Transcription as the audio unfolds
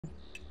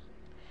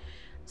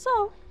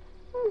So,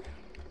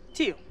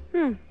 Tio,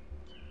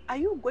 are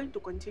you going to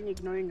continue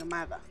ignoring your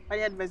mother? Why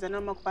advise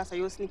no more pass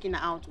you sneaking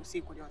out to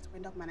see Kodio to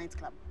end up my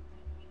nightclub?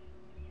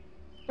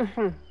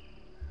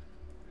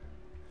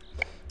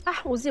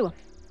 Uziwa.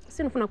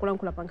 Sinifuna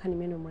kula pankani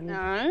meno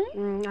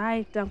mwanini.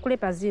 Ai, tankule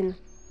pazini.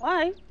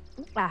 Why?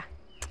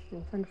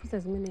 Nifanifusa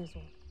zimene hizo.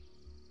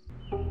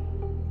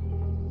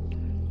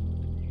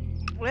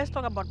 Let's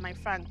talk about my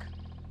Frank.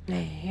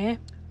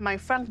 My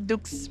Frank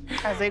Dukes,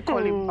 as I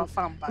call him,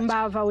 perform.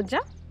 Mbava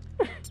uja?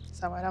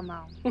 Sawara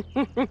mao.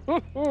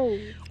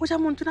 Uja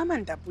muntu na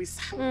manda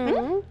bwisa.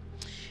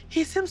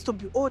 He seems to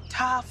be all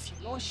tough,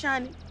 you know,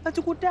 shani. But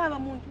kutaba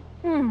muntu.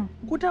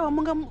 Kutaba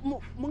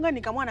munga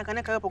nikamwana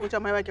kaneka hapo kucha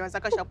mai wake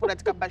wasaka shapura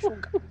tika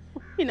bashuga.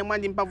 Ine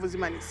mwandi mpavu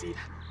zimanisira.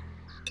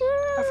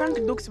 Frank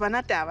Dukes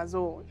banataba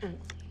zo.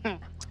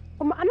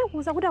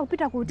 Anakuza kuta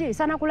kupita kuti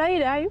sana kula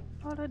ile ayo.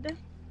 Already.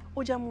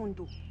 Uja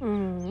muntu.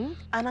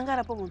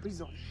 Anangara po mu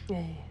prison.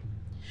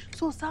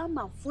 So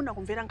sama funa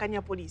kumvera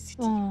nkanya polisi.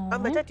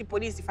 Babatati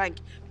polisi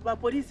fangi. Ba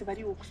polisi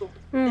bali ukuso.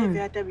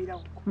 Eve atabira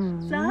uko.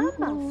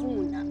 Sama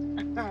funa.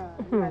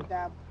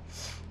 Madam.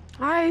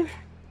 Ai.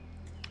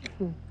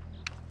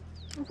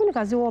 Mfuni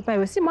kazi wopa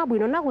iwe si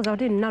mabwino nakuza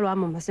kuti ninalo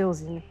ama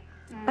masales ni.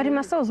 Kati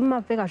masales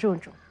mumapeka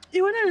choncho.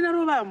 Iwona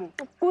nalo bamu.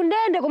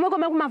 Kundende komwe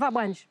kumava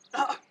bwanje.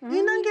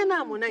 Ninange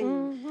namo na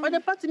yini. But the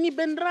part ni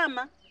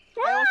bendrama.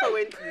 I also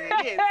went there.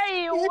 Yes.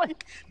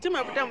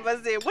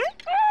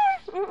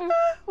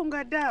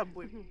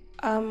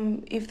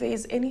 If there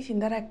is anything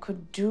that I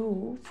could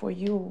do for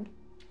you,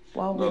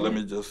 no, let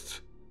me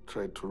just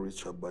try to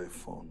reach her by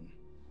phone.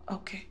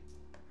 Okay.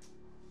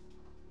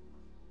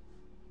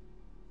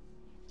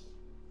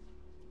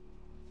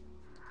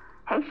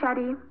 Hey,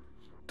 Shadi.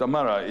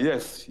 Tamara,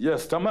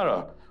 yes,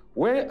 Tamara.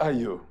 Where are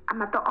you?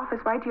 I'm at the office.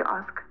 Why do you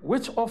ask?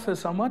 Which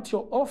office? I'm at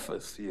your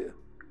office here.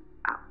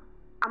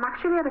 I'm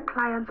actually at a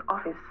client's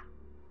office.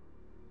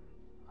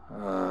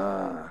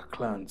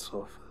 Client's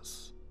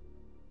office.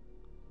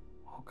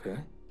 Okay.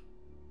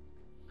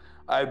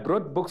 I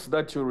brought books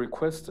that you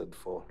requested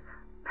for.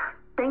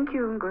 Thank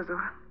you,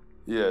 Nguzu.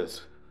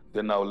 Yes,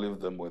 then I'll leave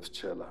them with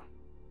Chela.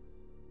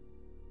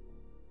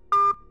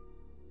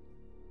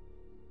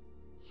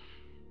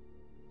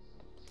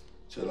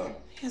 Chela.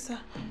 Yes, sir.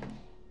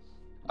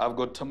 I've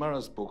got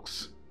Tamara's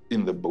books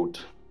in the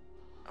boot.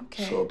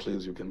 Okay. So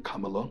please, you can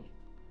come along.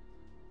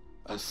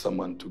 Ask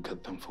someone to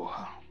get them for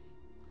her.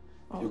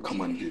 Okay. You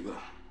come and give her.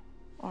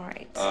 All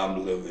right.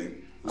 I'm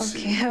leaving.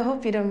 Okay, I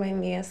hope you don't mind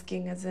me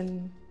asking, as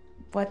in,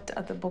 what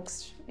are the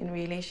books in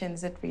relation?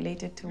 Is it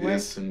related to work?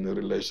 Yes, in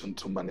relation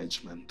to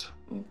management.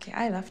 Okay,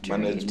 I love to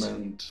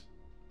management,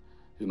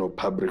 you know,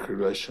 public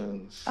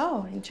relations.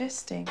 Oh,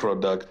 interesting.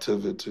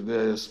 Productivity,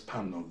 there's a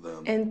span of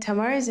them. And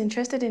Tamara is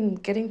interested in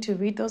getting to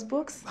read those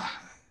books?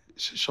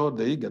 She showed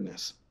the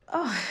eagerness.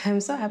 Oh, I'm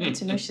so happy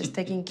to know she's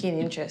taking keen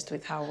interest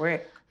with her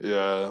work.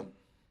 Yeah.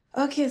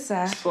 Okay,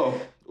 sir. So,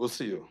 we'll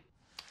see you.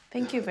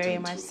 Thank you very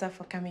much, sir,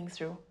 for coming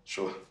through.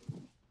 Sure.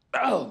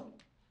 Oh!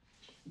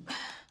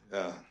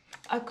 Yeah.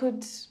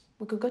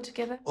 We could go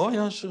together? Oh,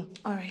 yeah, sure.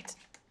 All right.